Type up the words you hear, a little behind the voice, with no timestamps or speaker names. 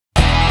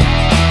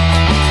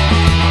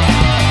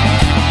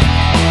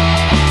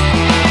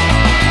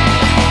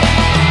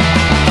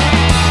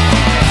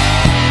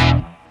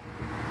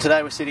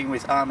Today we're sitting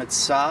with Ahmed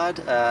Saad,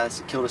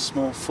 Kilda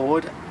small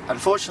forward.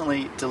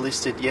 Unfortunately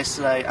delisted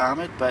yesterday,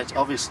 Ahmed, but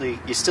obviously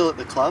you're still at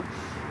the club.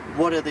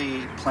 What are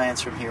the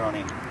plans from here on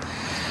in?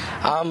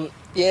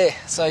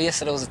 So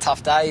yesterday was a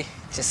tough day,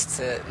 just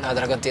to know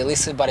that I got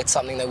delisted, but it's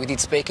something that we did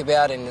speak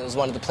about and it was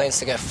one of the plans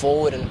to go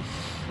forward, and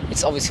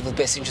it's obviously for the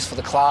best interest for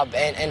the club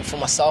and for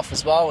myself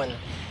as well. And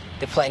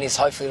the plan is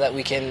hopefully that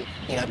we can,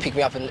 pick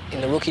me up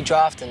in the rookie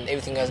draft and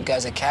everything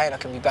goes okay and I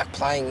can be back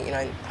playing,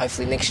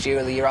 hopefully next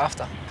year or the year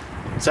after.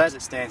 So as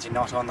it stands, you're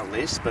not on the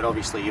list, but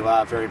obviously you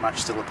are very much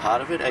still a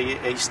part of it. Are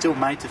you still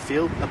made to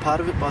feel a part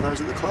of it by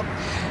those at the club?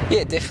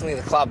 Yeah, definitely.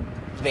 The club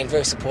has been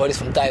very supportive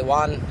from day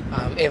one.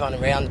 Everyone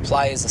around, the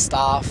players, the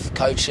staff,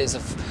 coaches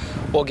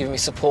have all given me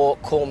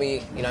support, call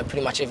me,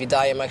 pretty much every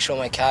day and make sure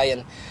I'm okay.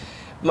 And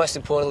most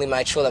importantly,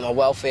 made sure that my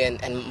welfare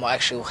and my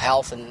actual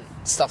health and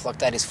stuff like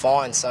that is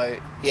fine. So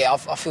yeah, I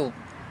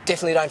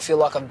definitely don't feel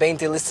like I've been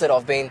delisted.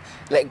 I've been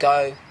let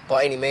go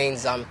by any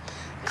means.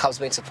 The club's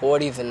been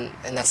supportive and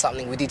that's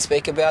something we did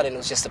speak about, and it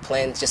was just a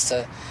plan just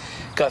to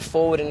go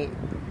forward and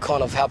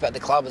kind of help out the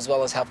club as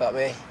well as help out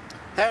me.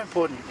 How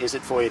important is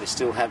it for you to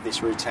still have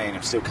this routine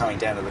of still coming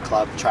down to the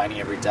club, training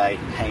every day,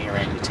 hanging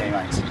around your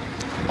teammates?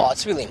 Oh,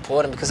 it's really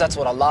important because that's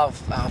what I love.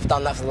 I've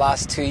done that for the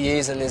last 2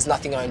 years and there's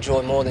nothing I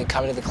enjoy more than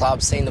coming to the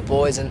club, seeing the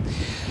boys, and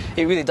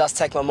it really does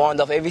take my mind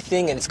off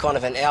everything and it's kind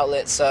of an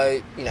outlet.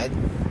 So,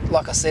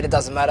 like I said, it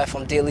doesn't matter if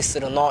I'm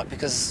delisted or not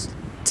because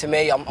to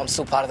me, I'm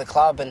still part of the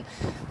club and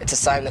it's the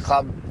same. The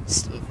club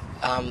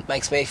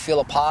makes me feel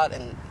a part,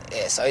 and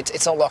yeah, so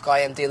it's not like I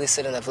am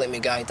delisted and they've let me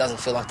go. It doesn't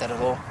feel like that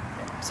at all.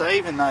 So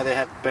even though there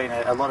have been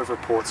a lot of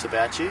reports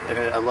about you and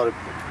a lot of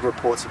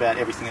reports about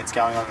everything that's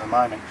going on at the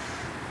moment,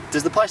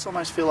 does the place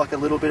almost feel like a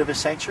little bit of a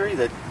sanctuary,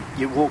 that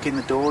you walk in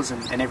the doors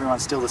and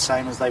everyone's still the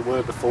same as they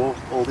were before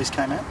all this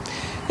came out?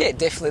 Yeah,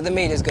 definitely. The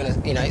media's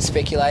going to,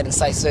 speculate and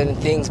say certain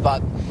things,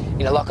 but,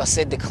 like I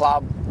said, the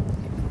club,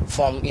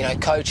 from,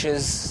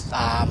 coaches,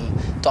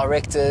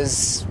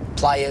 directors,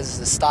 players,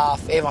 the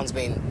staff, everyone's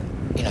been,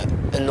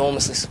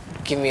 enormously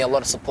giving me a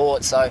lot of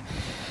support. So,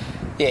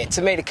 yeah,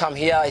 to me to come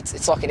here,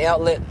 it's like an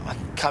outlet. I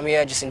come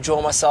here, just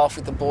enjoy myself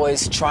with the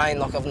boys, train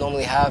like I've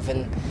normally have,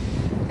 and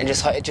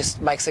it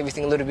just makes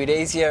everything a little bit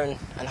easier,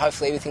 and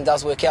hopefully everything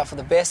does work out for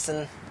the best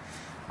and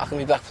I can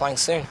be back playing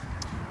soon.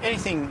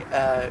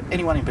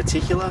 Anyone in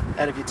particular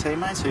out of your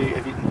teammates who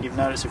you've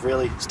noticed have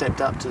really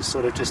stepped up to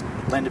sort of just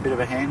lend a bit of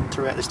a hand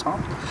throughout this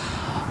time?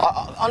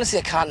 Honestly,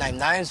 I can't name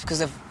names because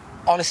they've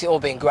honestly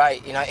all been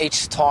great.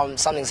 Each time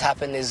something's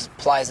happened, there's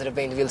players that have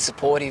been really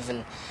supportive,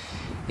 and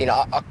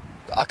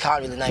I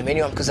can't really name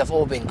anyone because they've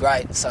all been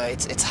great. So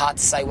it's hard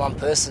to say one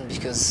person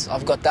because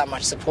I've got that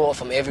much support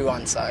from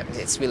everyone. So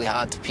it's really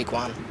hard to pick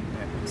one.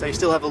 Yeah. So you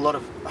still have a lot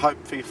of hope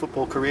for your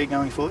football career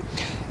going forward?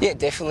 Yeah,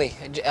 definitely.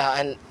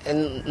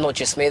 And not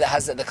just me that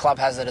has it, the club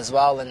has it as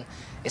well. And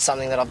it's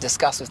something that I've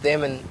discussed with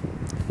them, and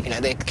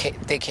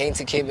they're keen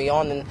to keep me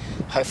on, and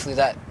hopefully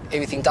that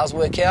everything does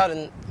work out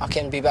and I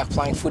can be back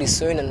playing footy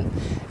soon. And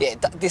yeah,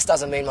 this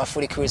doesn't mean my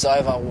footy career's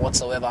over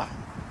whatsoever.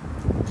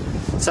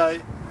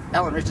 So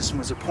Alan Richardson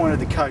was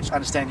appointed the coach. I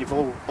understand you've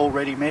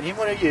already met him.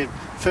 What are your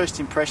first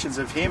impressions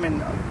of him?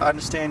 And I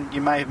understand you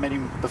may have met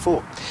him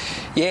before.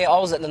 Yeah, I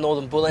was at the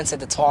Northern Bullets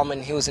at the time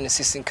and he was an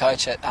assistant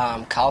coach at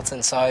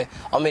Carlton. So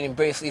I met him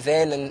briefly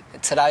then, and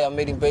today I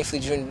met him briefly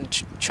during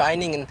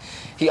training, and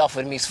he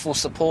offered me his full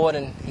support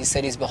and he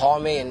said he's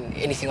behind me and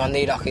anything I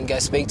need I can go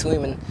speak to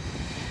him. And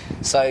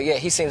so yeah,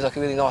 he seems like a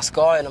really nice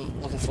guy and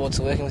I'm looking forward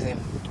to working with him.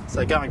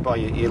 So going by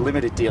your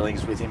limited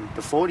dealings with him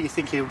before, do you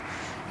think he'll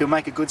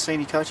make a good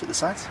senior coach at the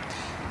Saints?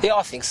 Yeah,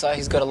 I think so.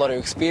 He's got a lot of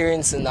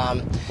experience, and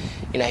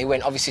he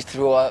went obviously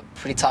through a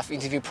pretty tough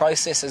interview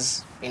process,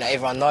 as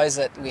everyone knows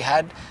that we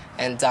had,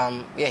 and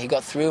he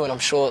got through, and I'm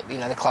sure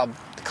the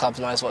club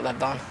knows what they've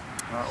done.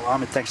 All right, well,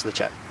 Ahmed, thanks for the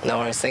chat. No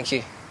worries, thank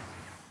you.